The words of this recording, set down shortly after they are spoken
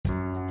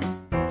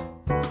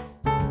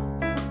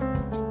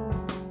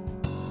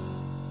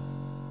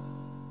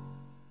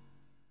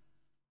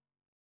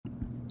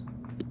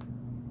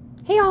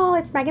Hey all,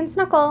 it's Megan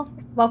Snuckle.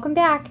 Welcome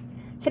back.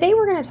 Today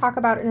we're going to talk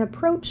about an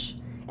approach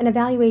and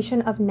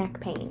evaluation of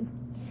neck pain.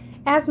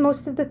 As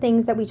most of the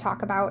things that we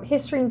talk about,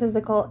 history and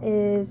physical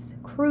is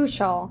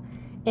crucial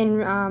in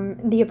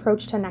the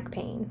approach to neck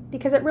pain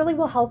because it really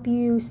will help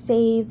you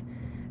save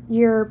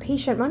your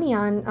patient money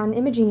on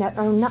imaging that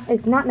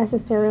is not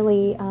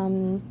necessarily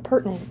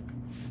pertinent.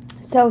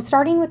 So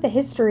starting with the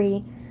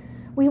history,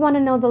 we want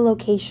to know the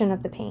location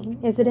of the pain.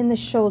 Is it in the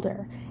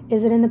shoulder?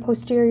 Is it in the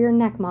posterior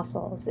neck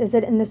muscles? Is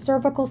it in the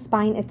cervical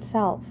spine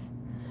itself?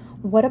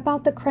 What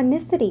about the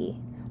chronicity?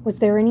 Was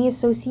there any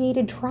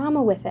associated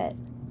trauma with it?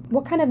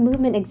 What kind of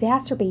movement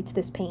exacerbates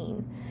this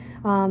pain?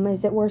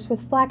 Is it worse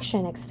with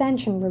flexion,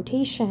 extension,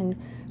 rotation,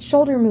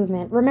 shoulder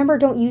movement? Remember,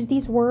 don't use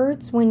these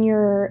words when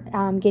you're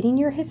getting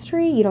your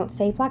history. You don't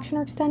say flexion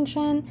or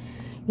extension.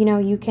 You know,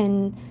 you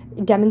can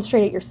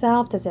demonstrate it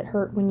yourself. Does it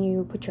hurt when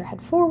you put your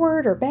head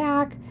forward or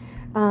back?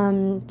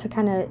 To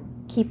kind of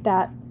keep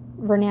that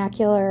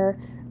vernacular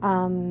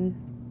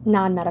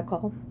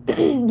non-medical.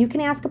 You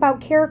can ask about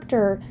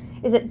character.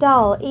 Is it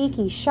dull,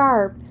 achy,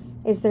 sharp?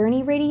 Is there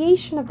any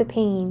radiation of the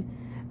pain?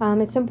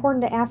 It's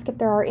important to ask if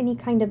there are any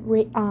kind of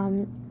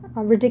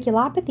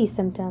radiculopathy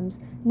symptoms,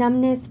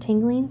 numbness,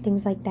 tingling,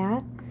 things like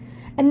that.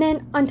 And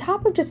then on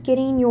top of just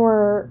getting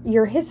your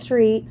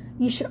history,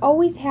 you should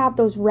always have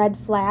those red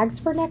flags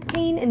for neck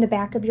pain in the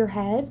back of your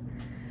head.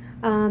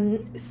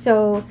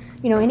 So,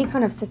 you know, any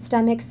kind of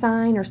systemic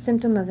sign or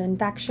symptom of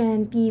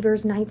infection,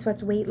 fevers, night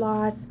sweats, weight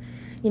loss,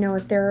 you know,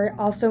 if they're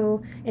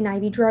also an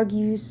IV drug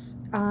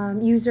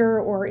user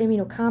or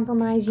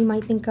immunocompromised, you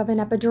might think of an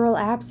epidural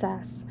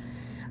abscess.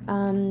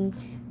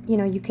 You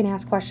know, you can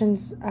ask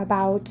questions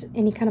about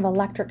any kind of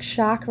electric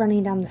shock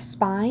running down the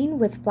spine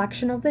with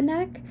flexion of the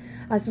neck.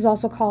 This is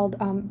also called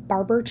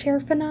barber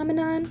chair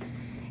phenomenon.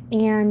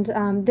 And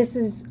this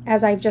is,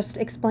 as I've just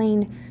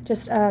explained,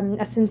 just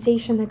a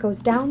sensation that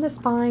goes down the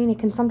spine. It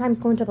can sometimes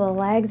go into the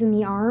legs and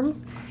the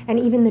arms and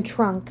even the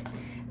trunk.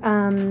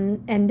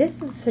 And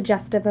this is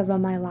suggestive of a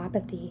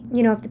myelopathy.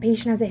 You know, if the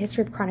patient has a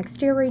history of chronic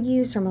steroid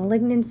use or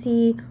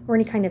malignancy or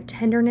any kind of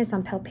tenderness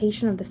on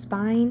palpation of the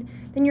spine,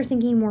 then you're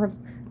thinking more of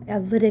a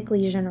lytic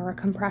lesion or a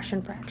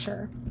compression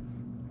fracture.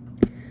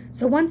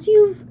 So once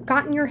you've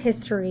gotten your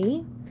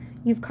history,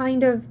 you've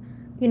kind of,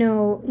 you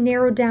know,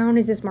 narrowed down,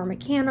 is this more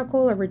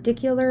mechanical or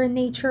radicular in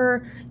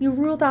nature? You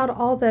ruled out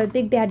all the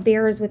big bad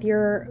bears with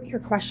your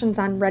questions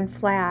on red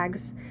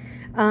flags.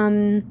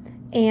 And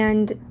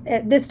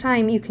at this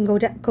time, you can go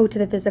to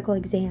the physical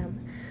exam.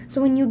 So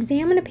when you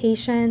examine a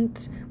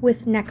patient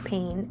with neck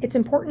pain, it's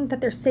important that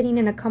they're sitting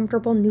in a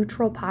comfortable,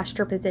 neutral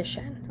posture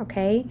position,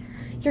 okay?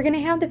 You're going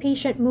to have the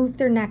patient move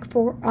their neck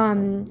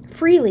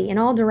freely in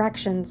all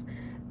directions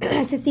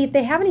to see if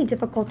they have any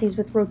difficulties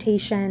with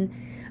rotation,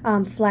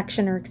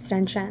 flexion, or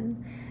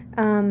extension.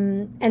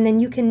 And then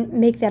you can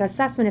make that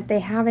assessment if they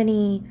have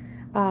any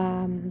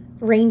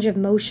range of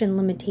motion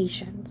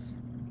limitations.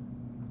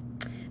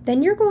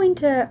 Then you're going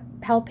to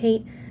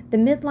palpate the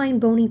midline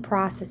bony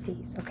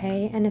processes,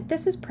 okay? And if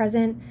this is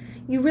present,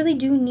 you really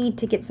do need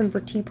to get some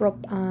vertebral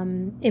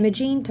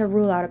imaging to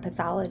rule out a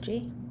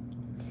pathology.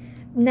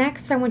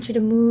 Next, I want you to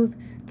move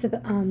to the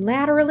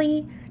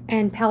laterally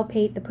and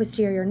palpate the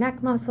posterior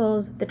neck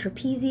muscles, the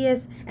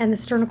trapezius, and the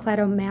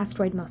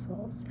sternocleidomastoid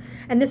muscles.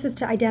 And this is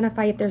to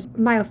identify if there's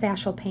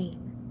myofascial pain.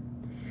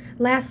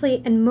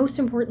 Lastly, and most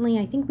importantly,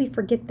 I think we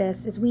forget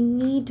this, is we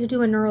need to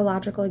do a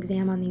neurological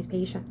exam on these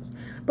patients,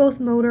 both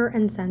motor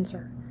and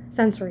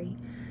sensory.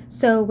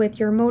 So with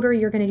your motor,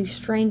 you're going to do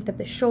strength of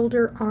the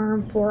shoulder,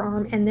 arm,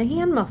 forearm, and the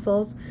hand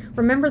muscles.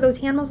 Remember, those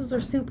hand muscles are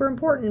super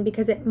important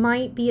because it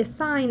might be a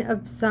sign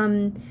of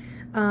some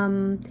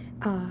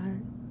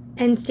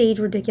end-stage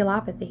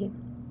radiculopathy,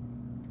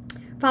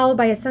 followed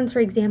by a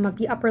sensory exam of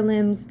the upper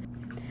limbs.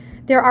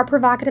 There are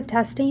provocative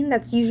testing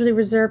that's usually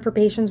reserved for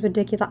patients with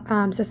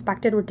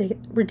suspected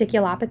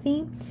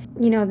radiculopathy.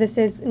 You know, this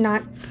is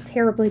not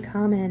terribly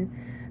common,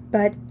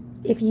 but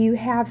if you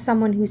have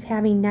someone who's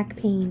having neck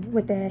pain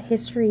with a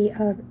history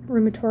of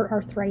rheumatoid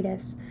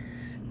arthritis,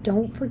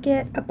 don't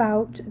forget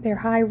about their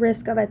high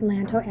risk of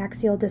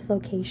atlantoaxial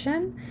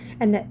dislocation,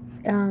 and that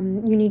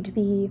you need to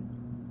be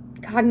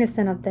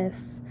cognizant of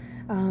this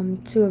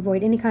to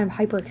avoid any kind of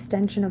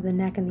hyperextension of the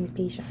neck in these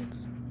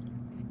patients.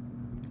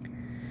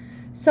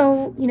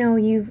 So, you know,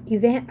 you've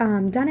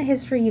done a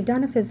history, you've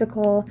done a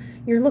physical,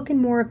 you're looking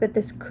more of that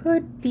this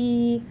could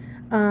be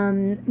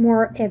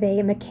more of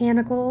a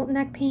mechanical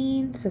neck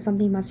pain, so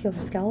something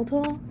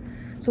musculoskeletal.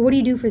 So what do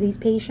you do for these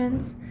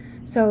patients?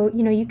 So,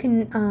 you know, you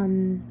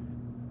can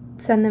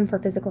send them for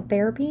physical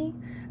therapy,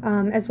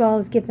 as well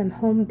as give them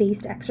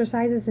home-based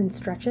exercises and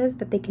stretches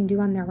that they can do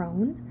on their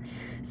own.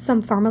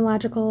 Some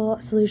pharmacological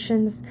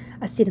solutions,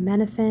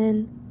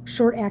 acetaminophen,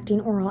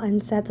 short-acting oral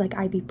NSAIDs like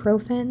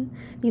ibuprofen.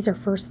 These are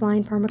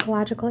first-line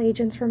pharmacological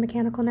agents for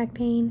mechanical neck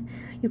pain.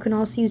 You can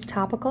also use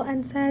topical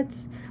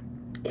NSAIDs.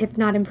 If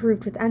not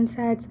improved with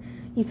NSAIDs,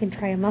 you can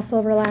try a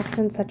muscle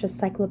relaxant such as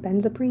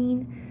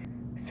cyclobenzaprine.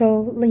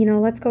 So,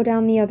 let's go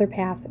down the other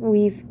path.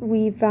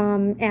 We've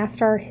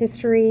asked our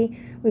history,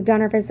 we've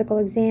done our physical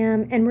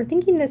exam, and we're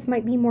thinking this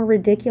might be more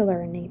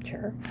radicular in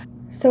nature.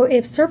 So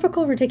if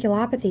cervical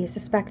radiculopathy is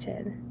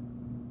suspected,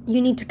 you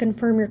need to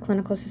confirm your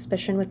clinical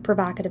suspicion with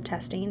provocative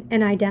testing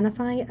and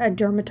identify a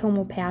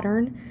dermatomal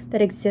pattern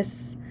that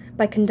exists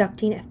by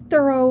conducting a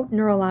thorough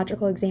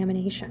neurological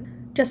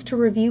examination. Just to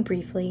review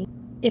briefly,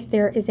 if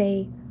there is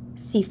a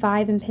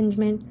C5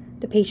 impingement,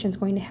 the patient's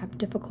going to have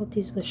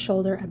difficulties with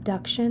shoulder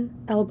abduction,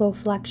 elbow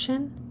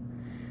flexion.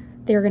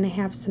 They're going to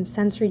have some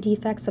sensory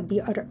defects of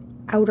the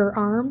outer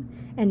arm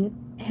and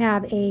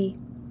have a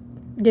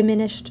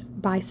diminished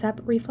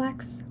bicep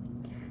reflex.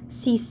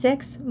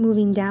 C6,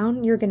 moving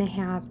down, you're going to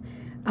have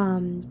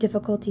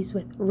difficulties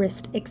with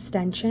wrist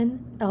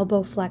extension,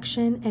 elbow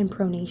flexion, and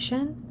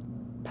pronation.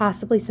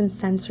 Possibly some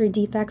sensory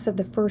defects of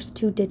the first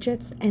 2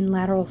 digits and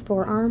lateral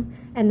forearm,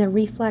 and the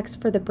reflex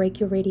for the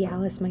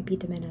brachioradialis might be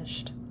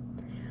diminished.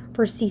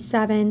 For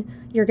C7,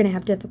 you're going to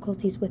have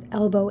difficulties with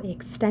elbow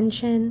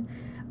extension,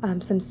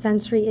 some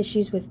sensory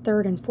issues with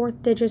 3rd and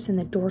 4th digits in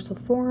the dorsal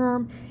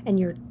forearm, and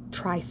your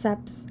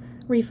triceps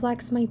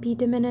reflex might be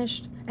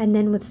diminished. And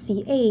then with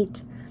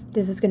C8,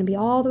 this is going to be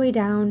all the way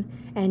down,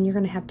 and you're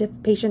going to have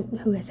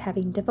patient who is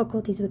having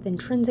difficulties with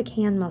intrinsic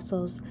hand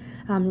muscles,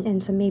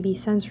 and some maybe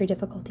sensory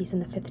difficulties in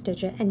the 5th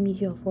digit and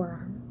medial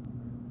forearm.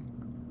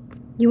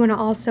 You want to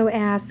also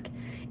ask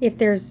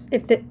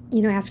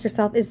ask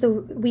yourself, is the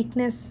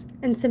weakness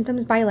and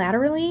symptoms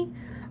bilaterally?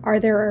 Are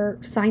there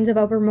signs of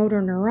upper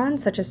motor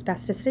neurons such as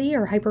spasticity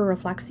or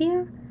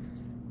hyperreflexia?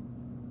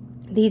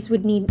 These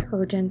would need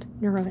urgent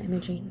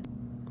neuroimaging.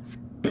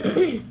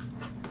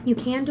 You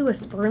can do a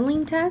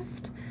Sperling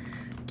test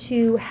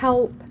to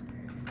help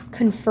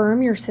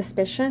confirm your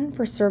suspicion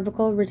for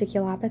cervical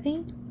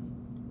radiculopathy.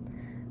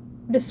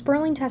 The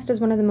Sperling test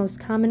is one of the most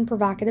common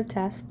provocative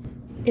tests.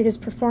 It is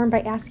performed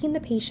by asking the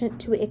patient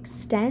to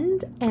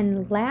extend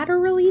and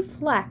laterally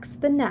flex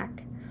the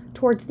neck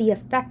towards the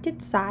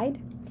affected side,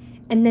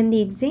 and then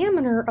the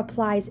examiner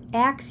applies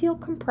axial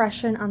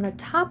compression on the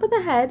top of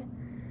the head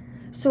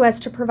so as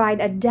to provide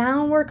a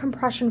downward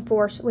compression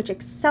force which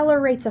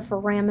accelerates a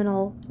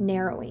foraminal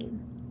narrowing.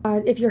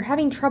 If you're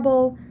having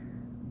trouble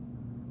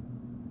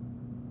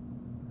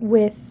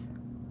with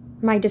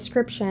my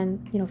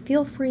description,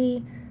 feel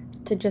free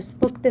to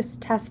just look this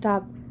test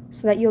up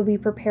so that you'll be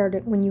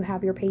prepared when you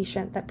have your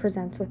patient that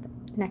presents with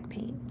neck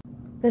pain.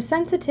 The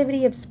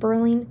sensitivity of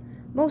Sperling,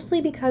 mostly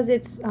because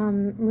it's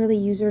really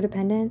user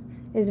dependent,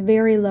 is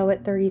very low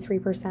at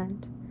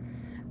 33%.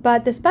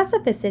 But the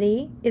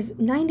specificity is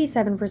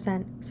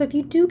 97%. So if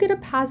you do get a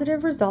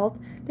positive result,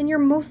 then you're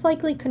most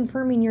likely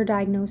confirming your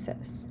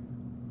diagnosis.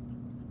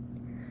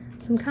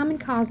 Some common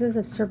causes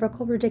of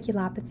cervical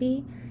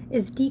radiculopathy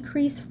is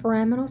decreased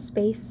foraminal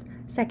space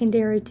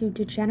secondary to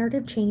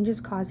degenerative changes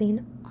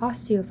causing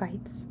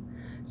osteophytes.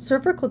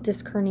 Cervical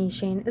disc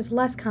herniation is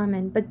less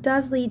common, but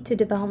does lead to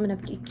development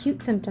of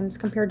acute symptoms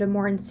compared to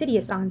more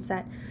insidious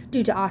onset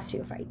due to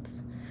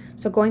osteophytes.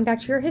 So going back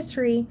to your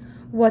history,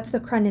 what's the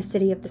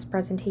chronicity of this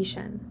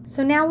presentation?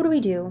 So now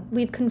what do?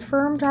 We've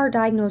confirmed our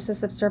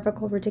diagnosis of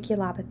cervical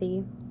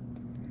radiculopathy.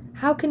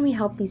 How can we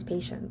help these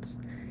patients?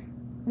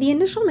 The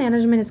initial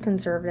management is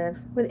conservative,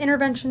 with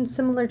interventions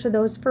similar to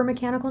those for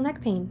mechanical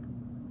neck pain.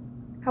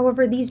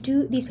 However, these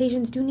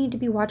patients do need to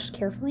be watched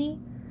carefully,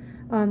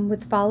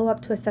 with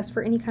follow-up to assess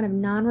for any kind of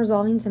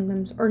non-resolving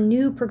symptoms or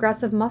new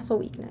progressive muscle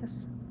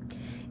weakness.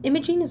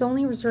 Imaging is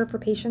only reserved for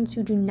patients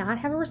who do not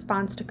have a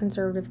response to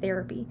conservative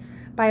therapy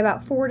by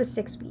about 4 to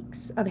 6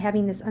 weeks of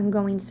having this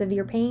ongoing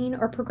severe pain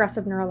or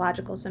progressive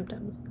neurological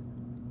symptoms.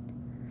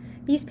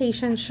 These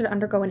patients should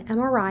undergo an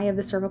MRI of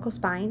the cervical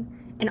spine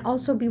and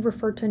also be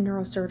referred to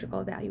neurosurgical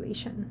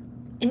evaluation.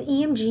 An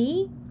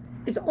EMG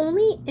is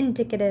only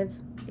indicated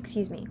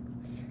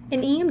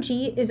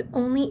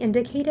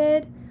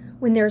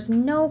when there's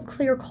no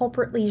clear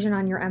culprit lesion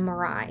on your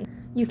MRI.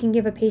 You can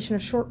give a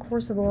patient a short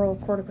course of oral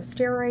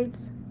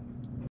corticosteroids,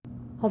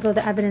 although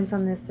the evidence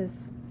on this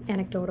is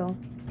anecdotal.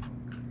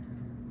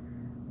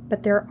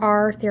 But there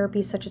are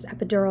therapies such as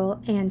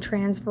epidural and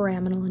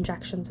transforaminal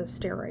injections of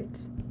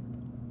steroids.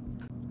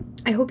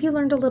 I hope you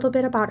learned a little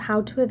bit about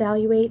how to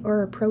evaluate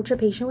or approach a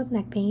patient with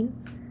neck pain.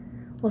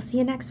 We'll see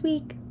you next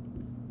week.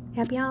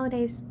 Happy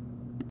holidays.